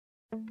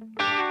If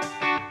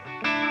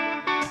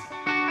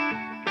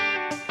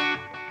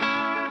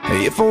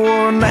I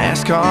were a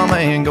NASCAR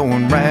man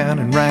going round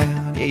and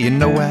round, yeah, you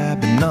know I'd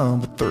be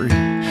number 3.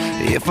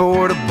 If I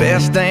were the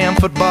best damn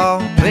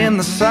football in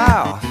the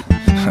South,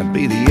 I'd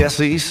be the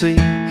SEC.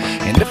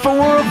 And if I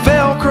were a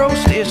Velcro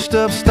stitched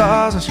up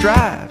stars and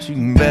stripes, you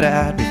can bet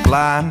I'd be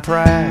flying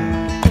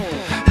proud,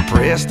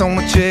 pressed on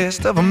the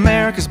chest of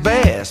America's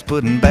best,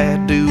 putting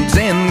bad dudes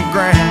in the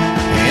ground.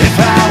 And if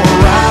I were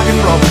rock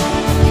and roll,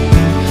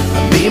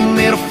 I'd be a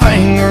middle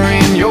finger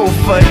in your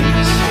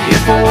face.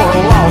 If I were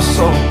a lost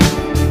soul,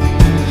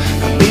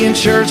 I'd be in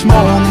church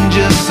more than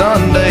just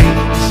Sundays.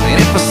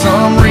 And if for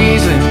some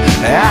reason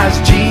I was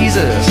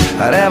Jesus,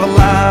 I'd have a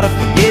lot of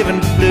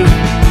forgiving to do.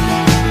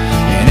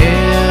 And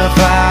if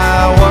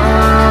I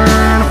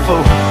weren't a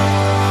fool,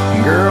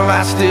 girl,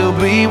 I'd still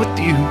be with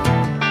you.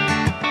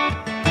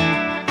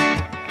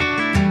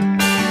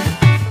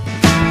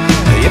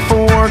 If I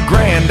were a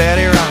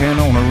granddaddy rocking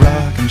on a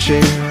rocking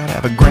chair, I'd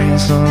have a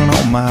grandson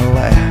on my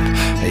lap.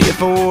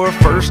 If I were a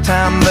first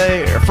time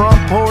there,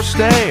 front porch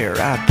stare,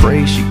 I'd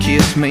pray she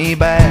kissed me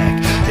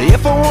back.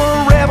 If I were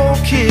a rebel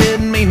kid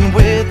meeting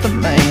with the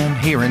man,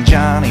 hearing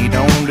Johnny,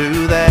 don't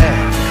do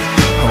that,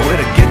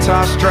 with a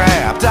guitar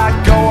strapped,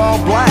 I'd go all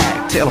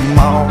black, tell them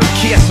all to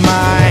kiss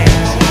my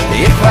ass.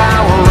 If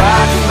I were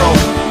rock and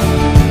roll,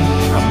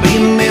 I'd be a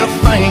middle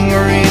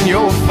finger in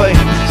your face.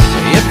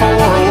 If I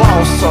were a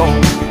lost soul,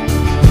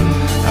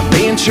 I'd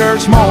be in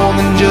church more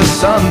than just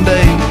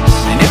Sundays.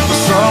 And if for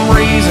some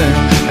reason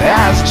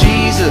I was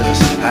Jesus,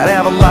 I'd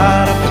have a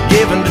lot of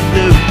forgiving to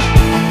do.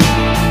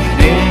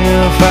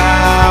 And if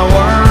I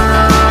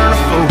weren't a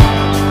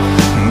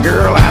fool,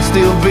 girl, I'd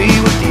still be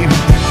with you.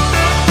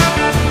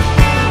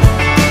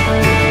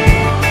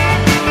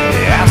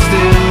 Yeah, I'd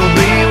still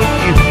be with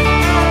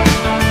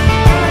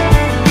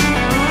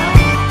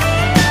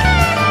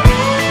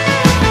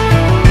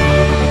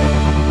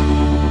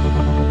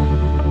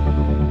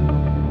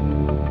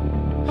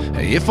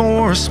you. If I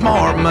were a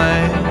smart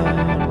man,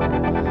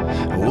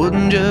 I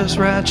wouldn't just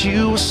write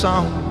you a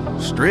song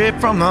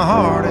straight from the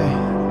heart and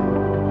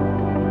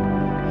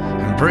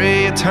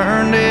pray you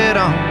turned it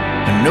on.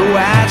 I know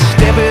I'd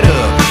step it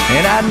up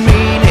and I'd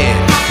mean it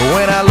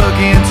when I look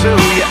into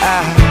your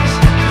eyes.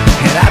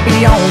 And I'd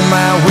be on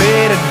my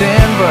way to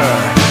Denver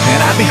and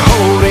I'd be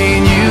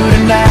holding you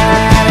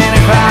tonight. And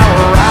if I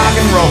were rock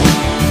and roll,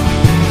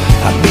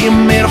 I'd be a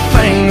middle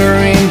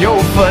finger in your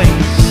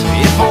face.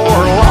 If I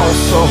were a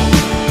lost soul,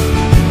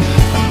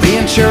 be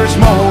in church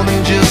more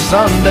than just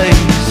Sundays.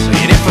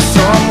 And if for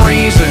some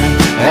reason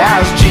I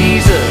was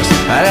Jesus,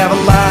 I'd have a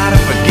lot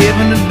of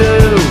forgiving to do.